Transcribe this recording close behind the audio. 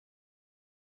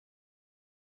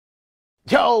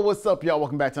Yo, what's up, y'all?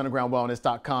 Welcome back to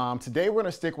undergroundwellness.com. Today we're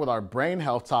gonna stick with our brain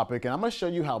health topic, and I'm gonna show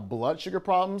you how blood sugar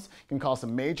problems can cause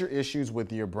some major issues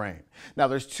with your brain. Now,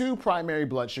 there's two primary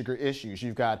blood sugar issues.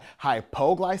 You've got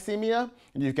hypoglycemia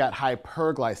and you've got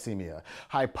hyperglycemia.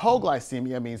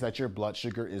 Hypoglycemia means that your blood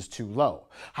sugar is too low.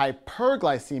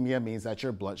 Hyperglycemia means that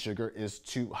your blood sugar is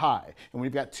too high. And when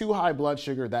you've got too high blood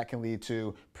sugar, that can lead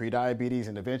to prediabetes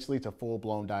and eventually to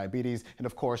full-blown diabetes. And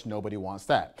of course, nobody wants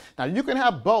that. Now, you can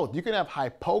have both. You can have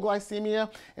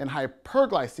hypoglycemia and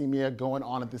hyperglycemia going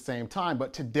on at the same time.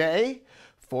 But today,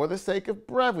 for the sake of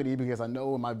brevity, because I know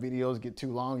when my videos get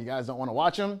too long, you guys don't want to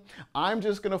watch them, I'm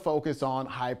just going to focus on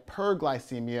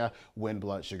hyperglycemia when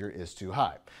blood sugar is too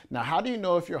high. Now, how do you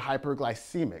know if you're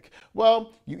hyperglycemic?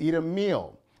 Well, you eat a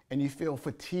meal and you feel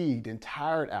fatigued and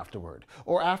tired afterward.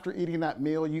 Or after eating that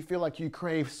meal, you feel like you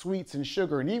crave sweets and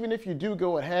sugar. And even if you do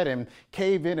go ahead and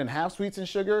cave in and have sweets and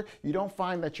sugar, you don't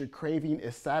find that your craving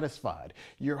is satisfied.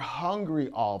 You're hungry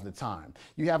all the time.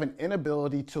 You have an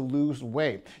inability to lose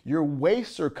weight. Your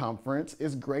waist circumference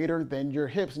is greater than your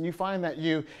hips. And you find that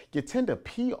you tend to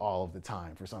pee all of the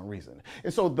time for some reason.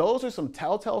 And so those are some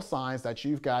telltale signs that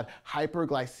you've got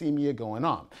hyperglycemia going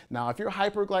on. Now, if you're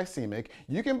hyperglycemic,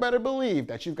 you can better believe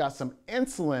that you've got some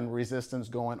insulin resistance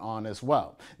going on as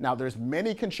well. Now, there's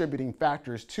many contributing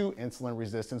factors to insulin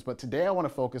resistance, but today I want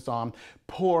to focus on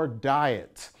poor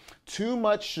diet. Too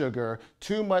much sugar,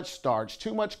 too much starch,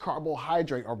 too much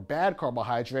carbohydrate or bad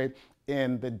carbohydrate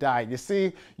in the diet. You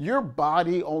see, your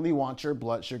body only wants your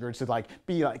blood sugar to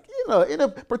be in a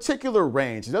particular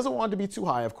range. It doesn't want it to be too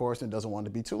high, of course, and it doesn't want it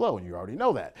to be too low, and you already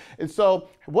know that. And so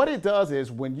what it does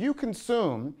is when you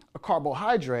consume a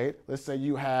carbohydrate, let's say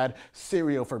you had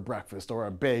cereal for breakfast or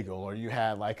a bagel, or you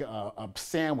had like a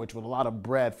sandwich with a lot of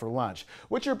bread for lunch,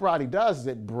 what your body does is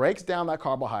it breaks down that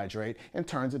carbohydrate and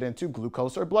turns it into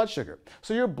glucose or blood sugar.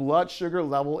 So your blood sugar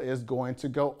level is going to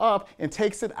go up and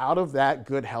takes it out of that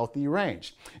good, healthy range.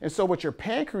 And so what your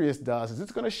pancreas does is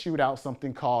it's going to shoot out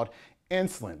something called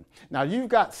insulin. Now, you've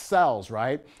got cells,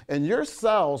 right? And your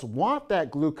cells want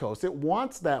that glucose. It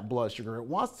wants that blood sugar. It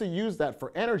wants to use that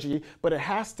for energy, but it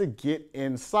has to get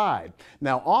inside.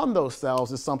 Now, on those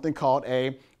cells is something called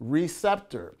a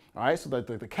receptor. All right, so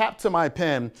the cap to my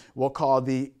pen we'll call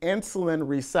the insulin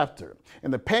receptor.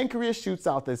 And the pancreas shoots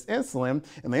out this insulin,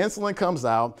 and the insulin comes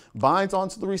out, binds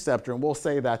onto the receptor, and we'll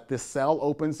say that this cell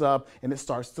opens up and it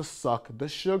starts to suck the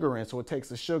sugar in. So it takes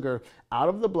the sugar out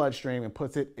of the bloodstream and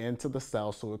puts it into the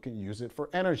cell so it can use it for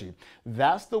energy.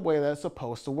 That's the way that it's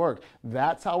supposed to work.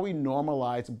 That's how we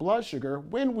normalize blood sugar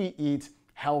when we eat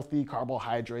healthy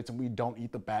carbohydrates and we don't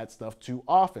eat the bad stuff too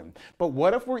often. But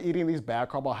what if we're eating these bad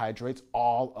carbohydrates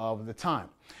all of the time?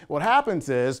 What happens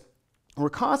is we're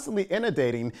constantly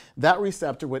inundating that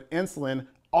receptor with insulin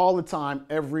all the time,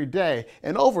 every day.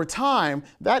 And over time,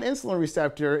 that insulin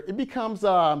receptor, it becomes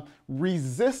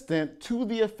resistant to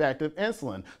the effect of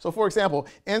insulin. So for example,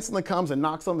 insulin comes and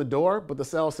knocks on the door, but the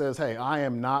cell says, hey, I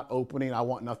am not opening. I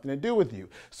want nothing to do with you.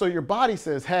 So your body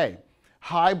says, hey,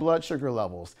 high blood sugar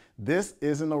levels. This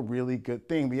isn't a really good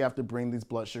thing. We have to bring these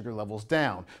blood sugar levels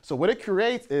down. So what it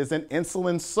creates is an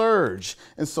insulin surge.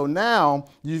 And so now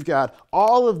you've got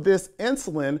all of this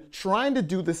insulin trying to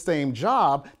do the same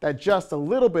job that just a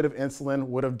little bit of insulin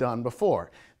would have done before.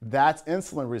 That's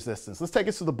insulin resistance. Let's take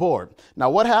it to the board.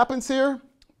 Now what happens here?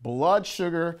 Blood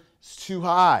sugar is too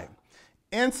high.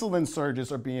 Insulin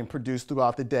surges are being produced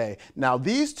throughout the day. Now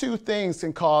these two things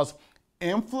can cause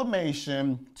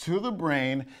inflammation to the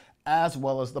brain as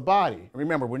well as the body.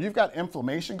 Remember, when you've got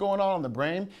inflammation going on in the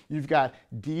brain, you've got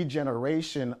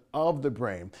degeneration of the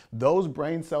brain. Those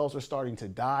brain cells are starting to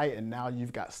die, and now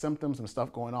you've got symptoms and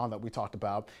stuff going on that we talked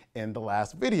about in the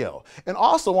last video. And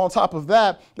also on top of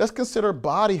that, let's consider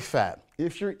body fat.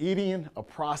 If you're eating a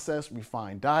processed,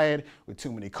 refined diet with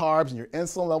too many carbs and your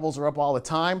insulin levels are up all the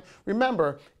time,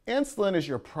 remember, insulin is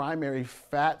your primary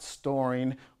fat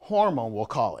storing hormone, we'll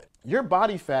call it. Your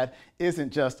body fat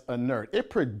isn't just inert, it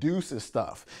produces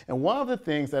stuff. And one of the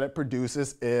things that it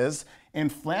produces is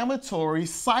inflammatory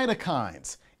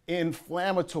cytokines.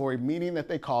 Inflammatory, meaning that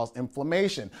they cause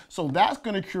inflammation. So that's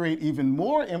going to create even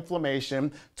more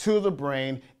inflammation to the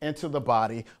brain and to the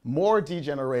body, more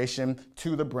degeneration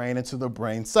to the brain and to the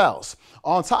brain cells.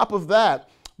 On top of that,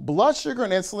 blood sugar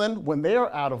and insulin, when they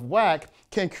are out of whack,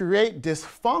 can create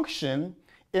dysfunction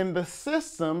in the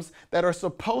systems that are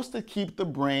supposed to keep the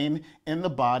brain and the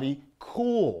body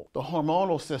cool. The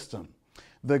hormonal system,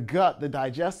 the gut, the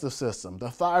digestive system,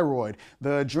 the thyroid,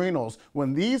 the adrenals.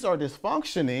 When these are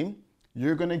dysfunctioning,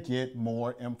 you're going to get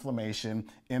more inflammation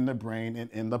in the brain and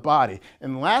in the body.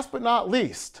 And last but not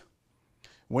least,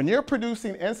 When you're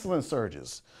producing insulin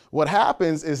surges, what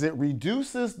happens is it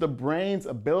reduces the brain's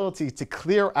ability to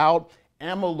clear out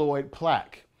amyloid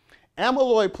plaque.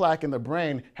 Amyloid plaque in the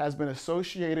brain has been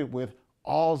associated with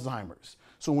Alzheimer's.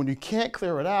 So when you can't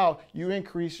clear it out, you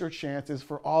increase your chances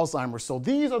for Alzheimer's. So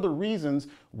these are the reasons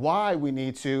why we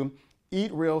need to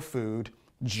eat real food,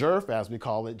 JERF as we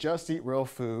call it, just eat real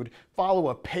food, follow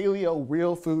a paleo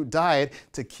real food diet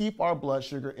to keep our blood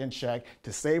sugar in check,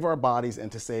 to save our bodies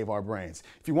and to save our brains.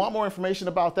 If you want more information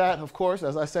about that, of course,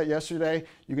 as I said yesterday,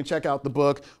 you can check out the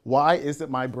book, Why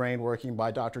Isn't My Brain Working by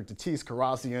Dr. Datis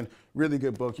Kharrazian. Really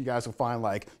good book. You guys will find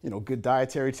good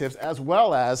dietary tips, as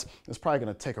well as, it's probably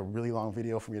gonna take a really long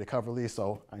video for me to cover these,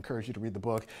 so I encourage you to read the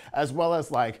book, as well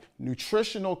as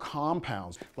nutritional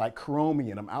compounds like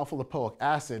chromium, alpha lipoic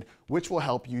acid, which will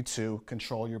help you to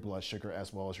control your blood sugar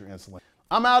as well as your insulin.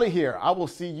 I'm out of here. I will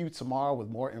see you tomorrow with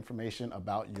more information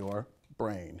about your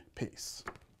brain. Peace.